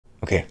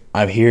Okay,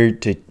 I'm here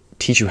to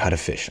teach you how to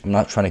fish. I'm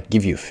not trying to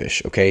give you a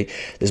fish, okay?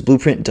 This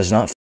blueprint does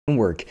not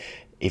work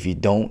if you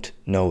don't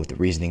know the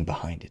reasoning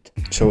behind it.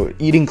 So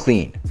eating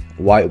clean,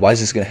 why is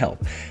this gonna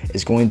help?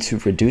 It's going to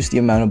reduce the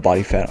amount of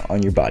body fat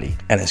on your body,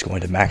 and it's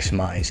going to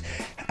maximize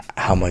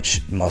how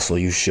much muscle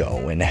you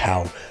show and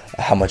how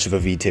much of a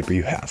V-taper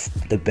you have.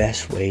 The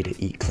best way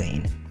to eat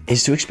clean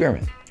is to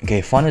experiment. Okay,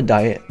 find a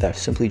diet that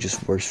simply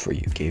just works for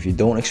you. Okay, if you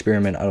don't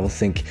experiment, I don't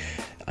think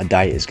a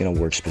diet is gonna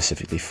work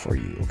specifically for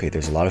you. Okay,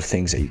 there's a lot of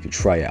things that you could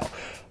try out.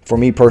 For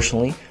me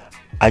personally,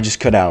 I just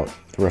cut out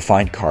the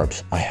refined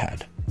carbs I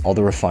had, all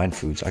the refined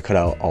foods. I cut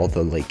out all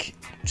the like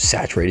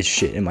saturated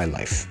shit in my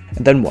life.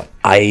 And then what?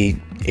 I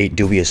ate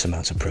dubious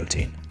amounts of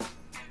protein.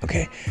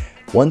 Okay,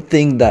 one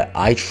thing that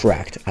I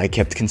tracked, I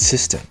kept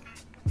consistent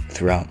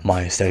throughout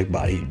my aesthetic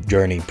body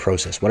journey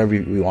process, whatever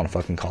we want to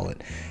fucking call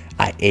it.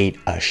 I ate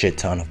a shit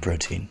ton of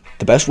protein.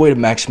 The best way to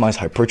maximize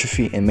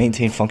hypertrophy and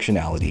maintain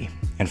functionality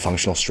and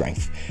functional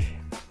strength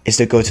is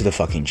to go to the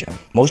fucking gym.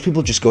 Most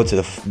people just go to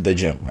the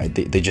gym, right?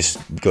 They just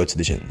go to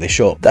the gym. They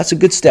show up. That's a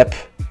good step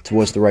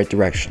towards the right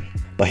direction.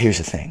 But here's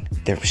the thing.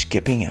 They're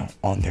skipping out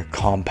on their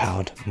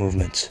compound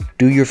movements.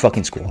 Do your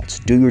fucking squats.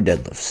 Do your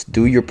deadlifts.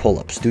 Do your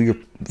pull-ups.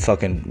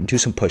 Do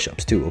some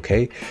push-ups too,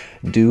 okay?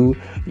 Do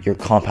your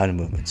compound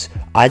movements.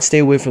 I'd stay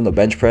away from the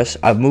bench press.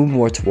 I've moved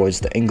more towards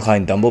the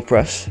incline dumbbell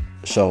press.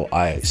 So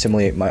I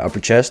simulate my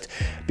upper chest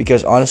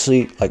because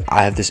honestly, like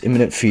I have this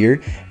imminent fear,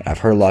 and I've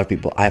heard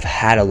I've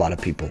had a lot of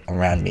people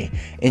around me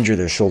injure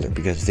their shoulder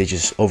because they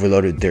just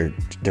overloaded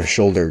their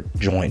shoulder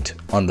joint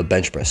on the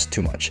bench press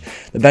too much.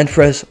 The bench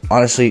press,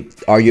 honestly,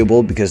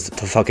 arguable because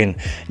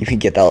you can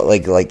get that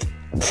like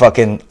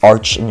fucking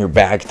arch in your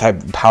back type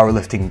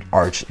powerlifting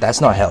arch. That's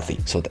not healthy.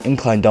 So the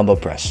incline dumbbell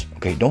press,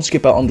 okay, don't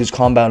skip out on these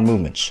compound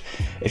movements.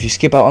 If you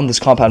skip out on this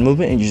compound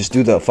movement and you just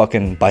do the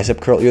fucking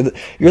bicep curl,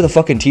 you're the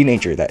fucking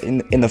teenager that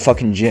in the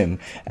fucking gym,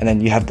 and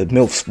then you have the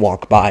MILFs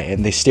walk by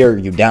and they stare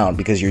you down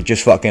because you're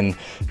just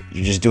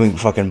doing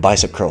fucking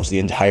bicep curls the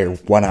entire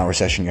 1 hour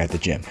session you're at the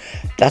gym.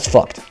 That's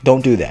fucked.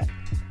 Don't do that.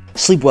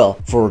 Sleep well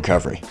for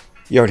recovery.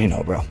 You already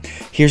know, bro.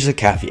 Here's the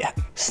caveat.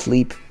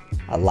 Sleep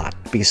a lot,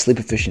 because sleep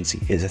efficiency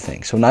is a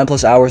thing. So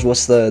 9+ hours,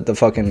 what's the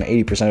fucking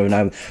 80% of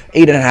 9?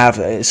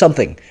 8.5,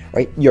 something,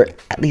 right? You're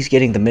at least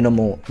getting the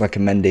minimal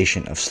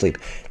recommendation of sleep.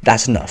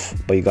 That's enough,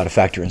 but you got to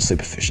factor in sleep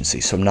efficiency.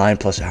 So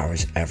 9+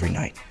 hours every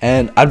night.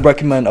 And I'd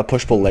recommend a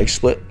push-pull leg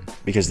split,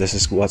 because this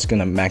is what's going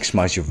to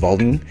maximize your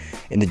volume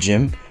in the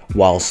gym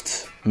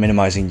whilst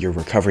minimizing your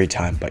recovery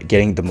time by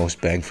getting the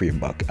most bang for your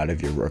buck out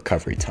of your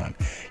recovery time.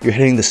 You're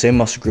hitting the same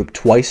muscle group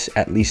twice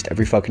at least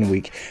every fucking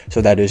week.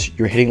 So that is,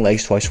 you're hitting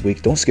legs twice a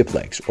week. Don't skip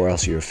legs or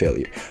else you're a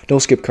failure. Don't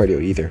skip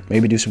cardio either.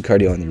 Maybe do some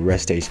cardio on your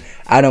rest days.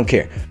 I don't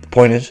care. The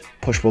point is,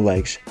 push-pull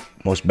legs,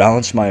 most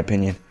balanced in my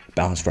opinion.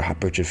 Balance for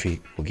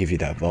hypertrophy will give you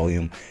that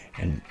volume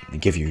and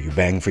give you your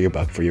bang for your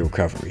buck for your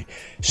recovery.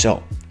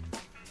 So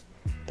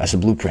that's the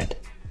blueprint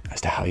as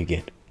to how you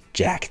get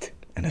jacked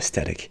and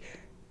aesthetic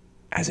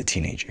as a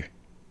teenager.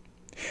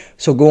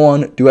 So go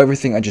on, do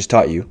everything I just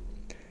taught you,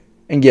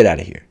 and get out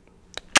of here.